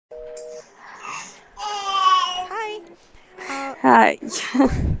Hi.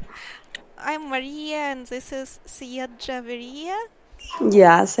 I'm Maria and this is Syedjaveria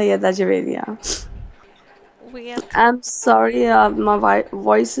Yeah, Syedjaveria. with I'm sorry, my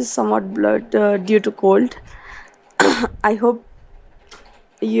voice is somewhat blurred due to cold. I hope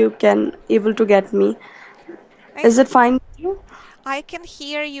you can able to get me. I Is hope it fine with you? I can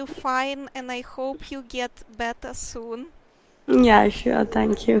hear you fine and I hope you get better soon. Yeah, sure.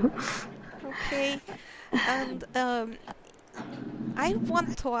 Thank you. Okay, and I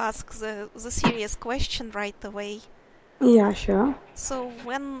want to ask the serious question right away. Yeah, sure. So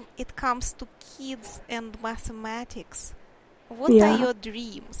when it comes to kids and mathematics, what are Yeah. your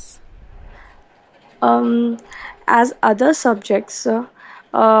dreams? Um, as other subjects,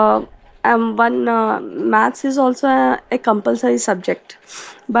 uh, one maths is also a compulsory subject,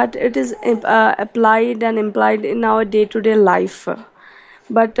 but it is applied and implied in our day-to-day life.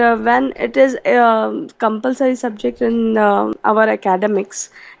 But when it is a compulsory subject in our academics,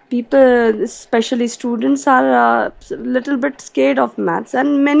 people, especially students, are a little bit scared of maths,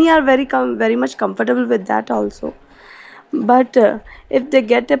 and many are very much comfortable with that also. But if they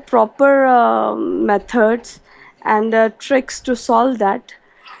get a proper methods and tricks to solve that,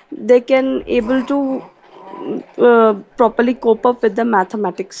 they can able to properly cope up with the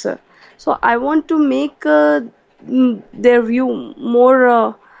mathematics. So I want to make their view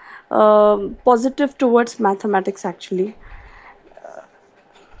more positive towards mathematics actually.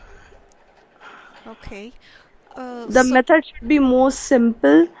 Okay, The so method should be more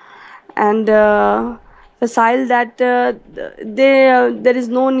simple and facile, that there is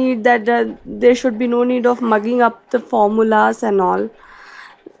no need that there should be no need of mugging up the formulas and all.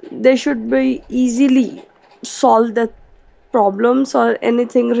 They should be easily solve the problems or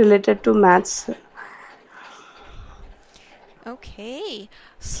anything related to maths. okay,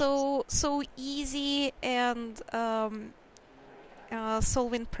 so easy and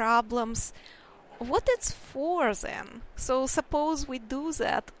solving problems. What it's for then? So suppose we do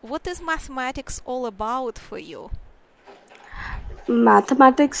that. What is mathematics all about for you?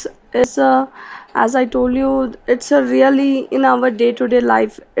 Mathematics is as I told you, it's a really in our day-to-day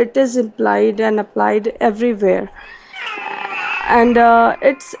life. It is implied and applied everywhere, and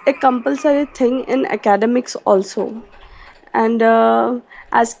it's a compulsory thing in academics also. And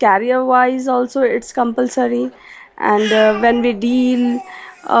as career wise also it's compulsory, and when we deal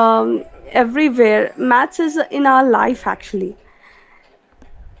everywhere, maths is in our life actually.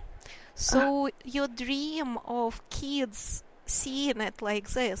 So your dream of kids seeing it like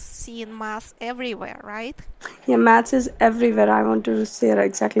this, seeing math everywhere, right? Yeah, maths is everywhere. I want to say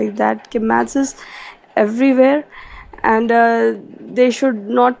exactly that. Maths is everywhere, and they should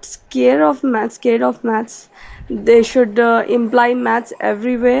not scared of maths. They should imply maths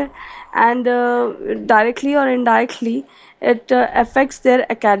everywhere, and directly or indirectly, it affects their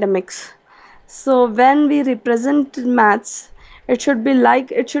academics. So when we represent maths, it should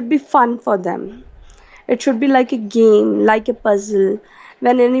be fun for them. It should be like a game, like a puzzle.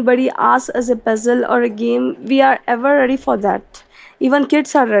 When anybody asks us a puzzle or a game, we are ever ready for that. Even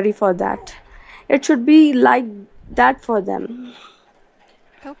kids are ready for that. It should be like that for them.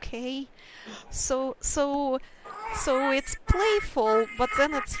 Okay. So so so it's playful, but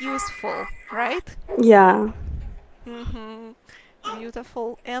then it's useful, right? Yeah. Mm-hmm.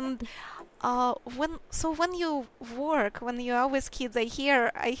 Beautiful. And when you work, when you are with kids, I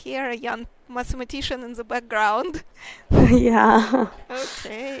hear a young mathematician in the background. Yeah.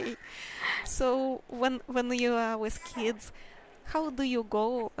 Okay. So when you are with kids, how do you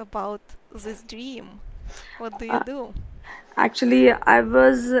go about this dream? What do you Uh, do? Actually, I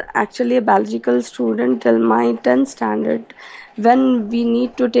was actually a biological student till my 10th standard. When we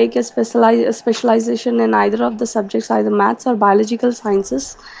need to take a specialization in either of the subjects, either maths or biological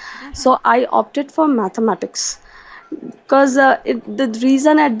sciences, Mm-hmm. so I opted for mathematics. Because the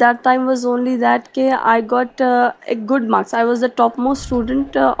reason at that time was only that I got a good marks. I was the topmost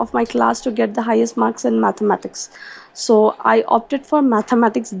student of my class to get the highest marks in mathematics. So I opted for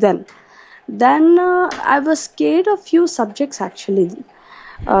mathematics then. Then I was scared of few subjects actually.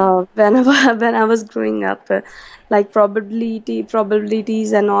 Whenever when I was growing up, like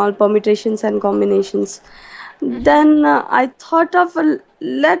probabilities and all, permutations and combinations. Mm-hmm. Then I thought of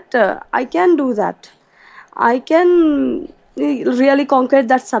let I can do that. I can really conquer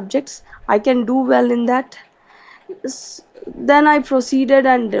that subjects. I can do well in that. Then I proceeded,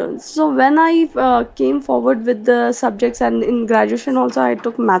 and so when I came forward with the subjects, and in graduation also I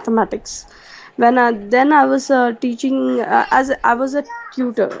took mathematics. When then I was teaching, as I was a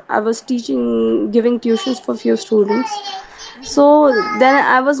tutor. I was teaching, giving tuitions for few students. Mm-hmm. So then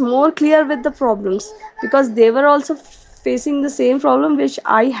I was more clear with the problems, because they were also facing the same problem which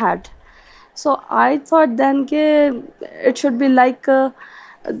I had. So I thought then it should be like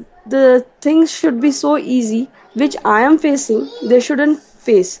the things should be so easy which I am facing, they shouldn't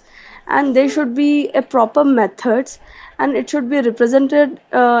face, and there should be a proper methods, and it should be represented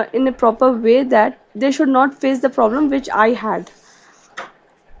in a proper way that they should not face the problem which I had.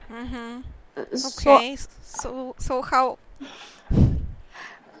 Mm-hmm. So Okay. So how?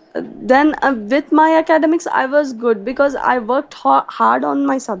 then with my academics I was good because I worked hard on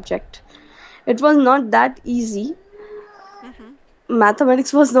my subject. It was not that easy. Mm-hmm.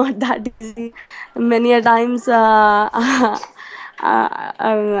 Mathematics was not that easy. Many a times I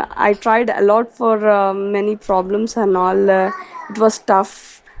tried a lot for many problems and all. It was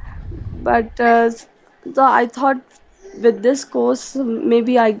tough, but so I thought with this course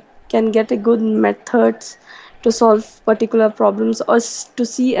maybe I can get a good methods to solve particular problems or to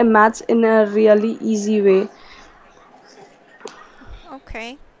see a maths in a really easy way.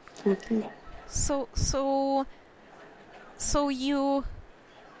 Okay. Okay. So so so you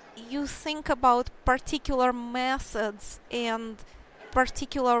think about particular methods and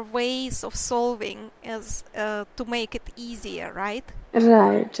particular ways of solving as to make it easier, right?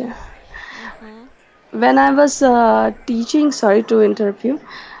 Right. Mm-hmm. When I was teaching, sorry to interrupt you,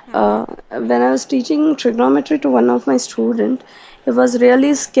 Mm-hmm. when I was teaching trigonometry to one of my students, he was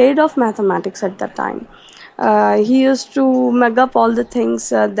really scared of mathematics at that time. He used to mug up all the things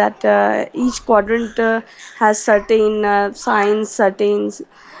that each quadrant has certain signs, certain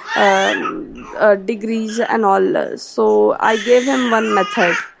degrees, and all. So I gave him one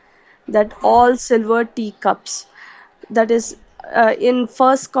method that Mm-hmm. all silver teacups, that is in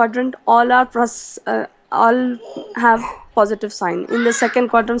first quadrant all have positive sign, in the second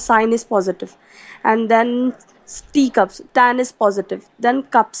quadrant sign is positive, and then teacups tan is positive, then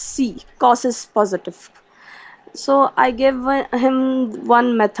cup c cos is positive. So I gave him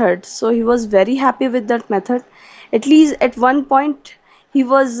one method, so he was very happy with that method. At least at one point he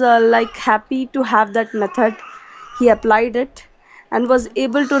was like happy to have that method. He applied it and was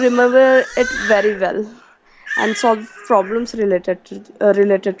able to remember it very well and solve problems related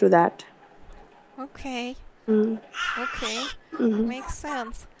to that. Okay. Mm. Okay. Hmm. Makes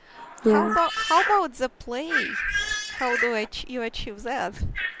sense. Yeah. How about the play? How do you achieve that?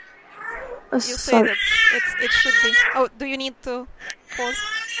 You said Sorry. it should be. Oh, do you need to pause?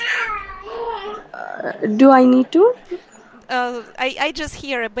 Do I need to? I just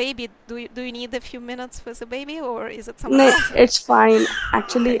hear a baby. Do you need a few minutes with the baby, or is it someone No, else? it's fine.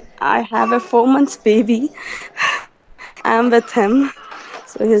 Actually, Okay. I have a 4 months baby. I'm with him,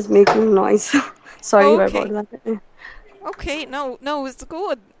 so he's making noise. Sorry about Okay. that. Okay. No, it's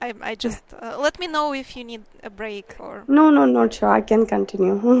good. I just let me know if you need a break or. No, no, not sure. I can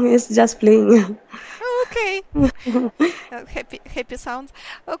continue. He's just playing. Okay. Happy sounds.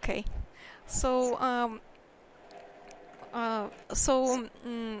 Okay. So how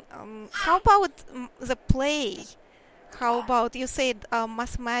about the play? How about you said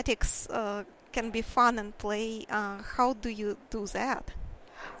mathematics can be fun and play? How do you do that?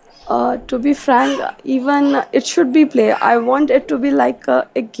 To be frank, even it should be play. I want it to be like a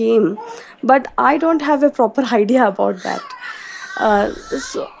game, but I don't have a proper idea about that.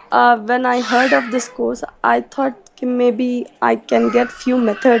 When I heard of this course, I thought maybe I can get few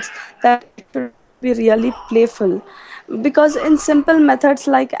methods that it should be really playful, because in simple methods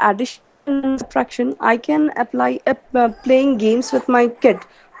like addition and subtraction, I can apply playing games with my kid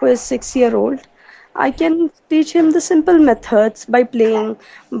who is 6 year old. I Mm-hmm. can teach him the simple methods by playing,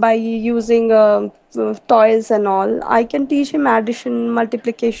 by using toys and all. I can teach him addition,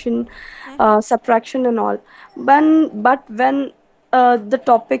 multiplication, Mm-hmm. subtraction, and all. But when the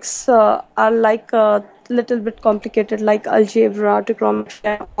topics are like a little bit complicated, like algebra, trigonometry,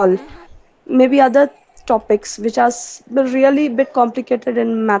 and all, Mm-hmm. maybe other topics which are really bit complicated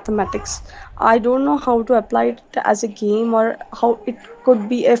in mathematics, I don't know how to apply it as a game or how it could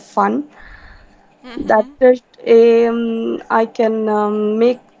be a fun that Mm-hmm. I can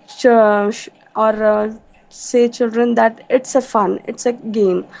make or say children that it's a fun, it's a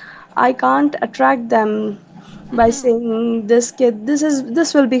game. I can't attract them by Mm-hmm. saying this kid,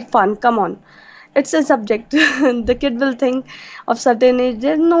 this will be fun. Come on, it's a subject. The kid will think of certain age.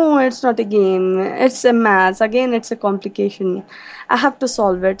 No, it's not a game. It's a math. Again, it's a complication. I have to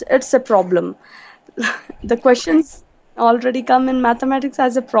solve it. It's a problem. The Okay. questions already come in mathematics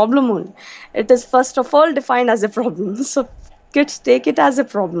as a problem only. It is first of all defined as a problem. So kids take it as a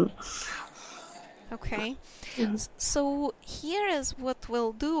problem. Okay. So here is what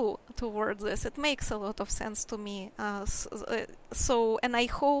we'll do towards this. It makes a lot of sense to me. So, and I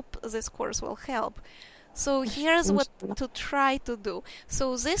hope this course will help. So here's what Inshallah. to try to do.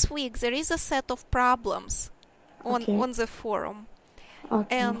 So this week there is a set of problems on Okay. the forum,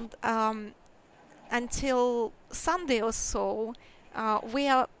 Okay. and until Sunday or so, we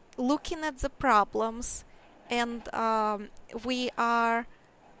are looking at the problems, and we are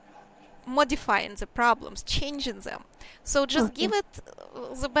modifying the problems, changing them. So just Okay. give it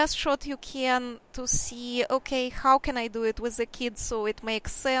the best shot you can to see, okay, how can I do it with the kids so it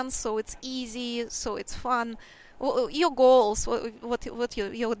makes sense, so it's easy, so it's fun. Your goals, what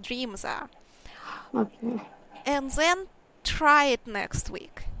your dreams are. Okay. And then try it next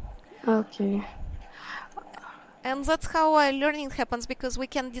week. Okay. And that's how our learning happens, because we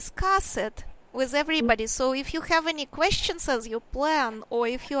can discuss it with everybody. So if you have any questions as you plan, or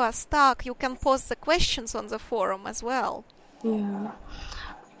if you are stuck, you can post the questions on the forum as well. Yeah.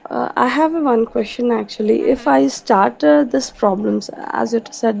 I have one question actually. If Mm-hmm. I start this problems, as you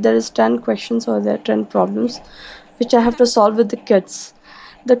said, there is 10 questions or there are 10 problems which I have Mm-hmm. to solve with the kids.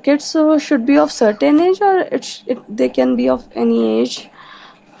 The kids should be of certain age, or they can be of any age.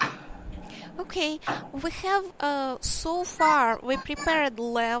 Okay, we have so far we prepared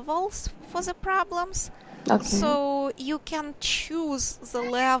levels for the problems, Okay. so you can choose the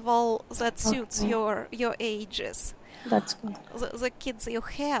level that suits Okay. your ages, That's good. the kids you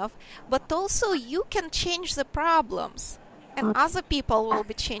have. But also you can change the problems, and Okay. other people will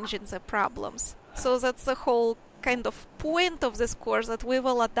be changing the problems. So that's the whole kind of point of this course, that we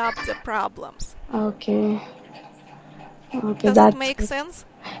will adapt the problems. Okay. Okay. Does it That's make good. sense?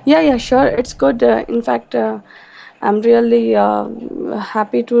 Yeah, yeah, sure. It's good. In fact, I'm really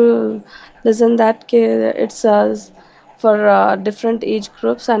happy to listen that it's for different age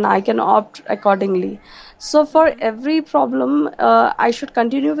groups and I can opt accordingly. So for Mm-hmm. every problem, I should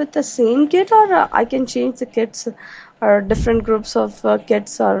continue with the same kit, or I can change the kits or different groups of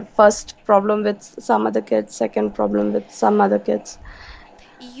kids, or first problem with some other kids, second problem with some other kids.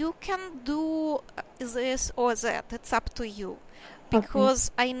 You can do this or that. It's up to you. Okay. Because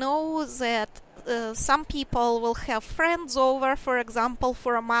I know that some people will have friends over, for example,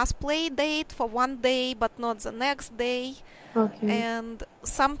 for a mass play date for one day, but not the next day. Okay. And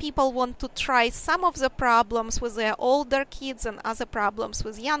some people want to try some of the problems with their older kids and other problems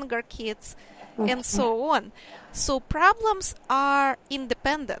with younger kids, and Okay. so on. So problems are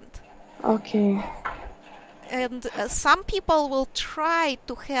independent. Okay. And some people will try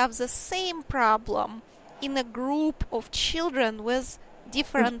to have the same problem in a group of children with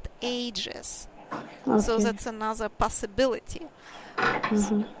different ages. So Okay. that's another possibility.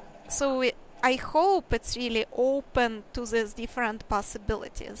 Mm-hmm. So I hope it's really open to these different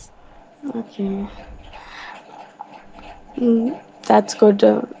possibilities. Okay. That's good.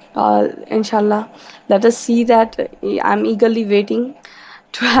 Inshallah, let us see that. I'm eagerly waiting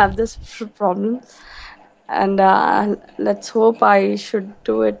to have this problem, and let's hope I should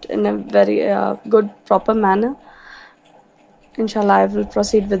do it in a very good, proper manner. Inshallah, I will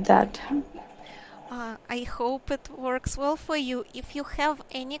proceed with that. I hope it works well for you. If you have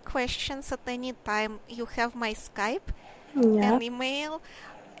any questions at any time, you have my Skype Yeah. and email,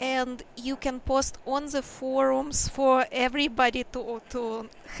 and you can post on the forums for everybody to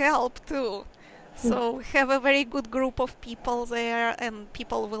help too. So we have a very good group of people there, and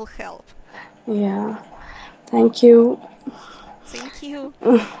people will help. Yeah. Thank you. Thank you.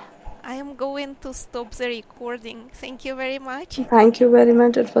 I am going to stop the recording. Thank you very much. Thank you very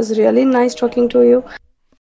much. It was really nice talking to you.